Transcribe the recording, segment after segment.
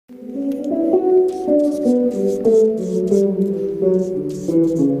Well,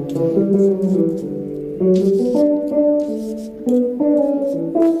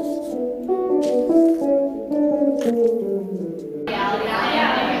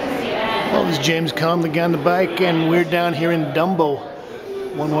 this is James Calm, the guy on the bike, and we're down here in Dumbo,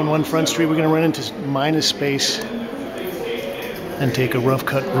 111 Front Street. We're going to run into Minus Space and take a rough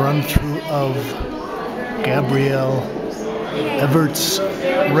cut run through of Gabriele Evertz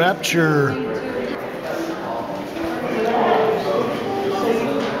Rapture.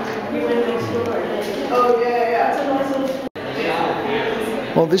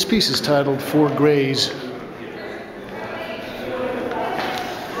 Well, this piece is titled Four Grays,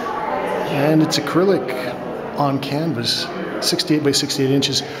 and it's acrylic on canvas, 68 by 68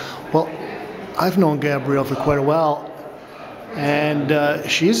 inches. Well, I've known Gabriele for quite a while, and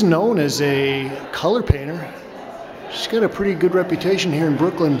she is known as a color painter. She's got a pretty good reputation here in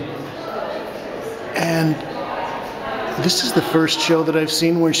Brooklyn, and this is the first show that I've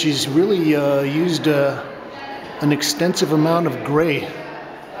seen where she's really used an extensive amount of gray.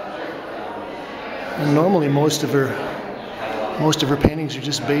 And normally most of her paintings are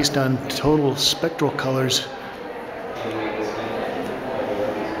just based on total spectral colors.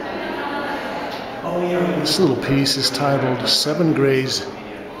 This little piece is titled 7 Grays.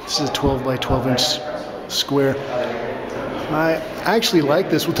 This is a 12 by 12 inch square. I actually like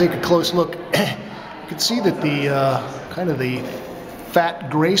this. We'll take a close look. You can see that the kind of the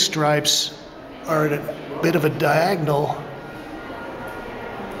fat gray stripes are at a bit of a diagonal,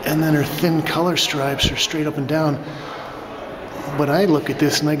 and then her thin color stripes are straight up and down. But I look at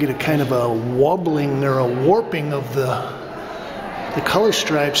this and I get a kind of a wobbling or a warping of the color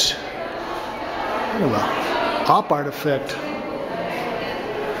stripes, kind of a op art effect.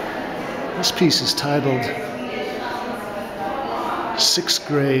 This piece is titled 6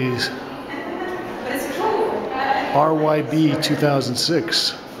 Grays, RYB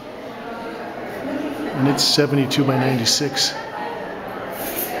 2006, and it's 72 by 96.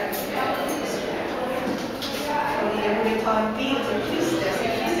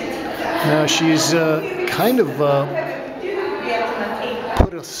 Now she's kind of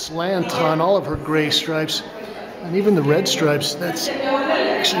put a slant on all of her gray stripes, and even the red stripes. That's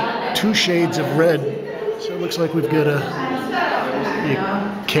actually 2 shades of red. So it looks like we've got a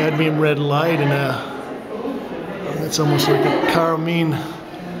cadmium red light and that's almost like a carmine.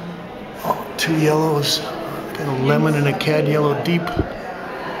 2 yellows, kind of lemon and a cad yellow deep,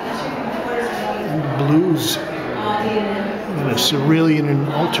 and blues. And a cerulean and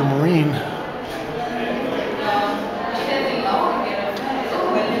ultramarine.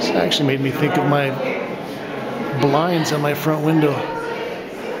 This actually made me think of my blinds on my front window.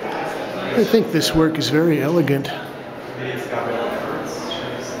 I think this work is very elegant.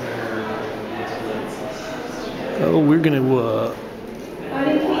 Oh, we're going to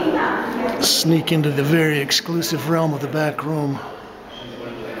sneak into the very exclusive realm of the back room.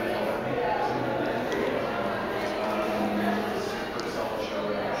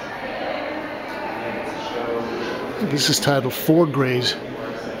 This is titled 4 Grays.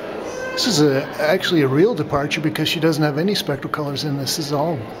 This is actually a real departure because she doesn't have any spectral colors in this. This is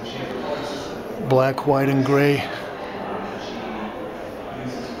all black, white, and gray.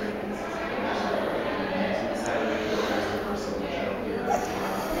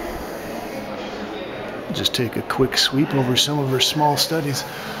 Just take a quick sweep over some of her small studies.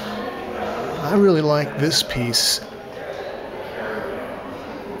 I really like this piece.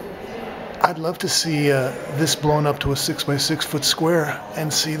 I'd love to see this blown up to a 6 by 6 foot square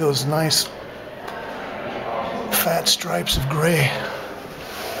and see those nice fat stripes of gray.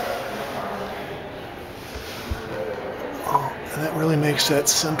 Oh, and that really makes that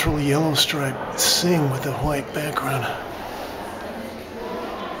central yellow stripe sing with the white background.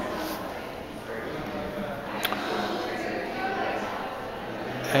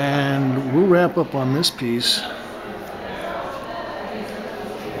 And we'll wrap up on this piece.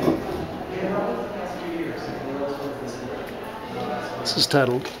 This is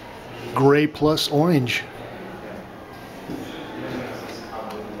titled Gray Plus Orange.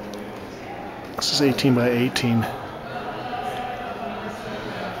 This is 18 by 18.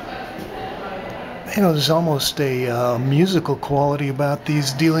 You know, there's almost a musical quality about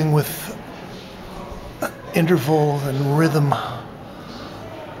these, dealing with interval and rhythm.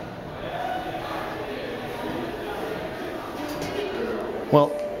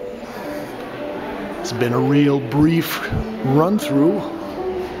 Well, it's been a real brief run through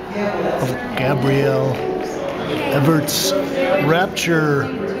of Gabriele Evertz Rapture.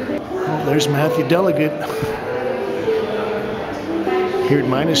 Oh, there's Matthew Delegate here at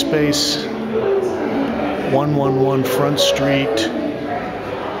Minus Space. 111 Front Street,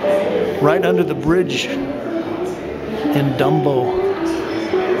 right under the bridge in Dumbo.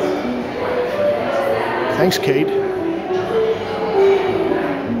 Thanks, Kate.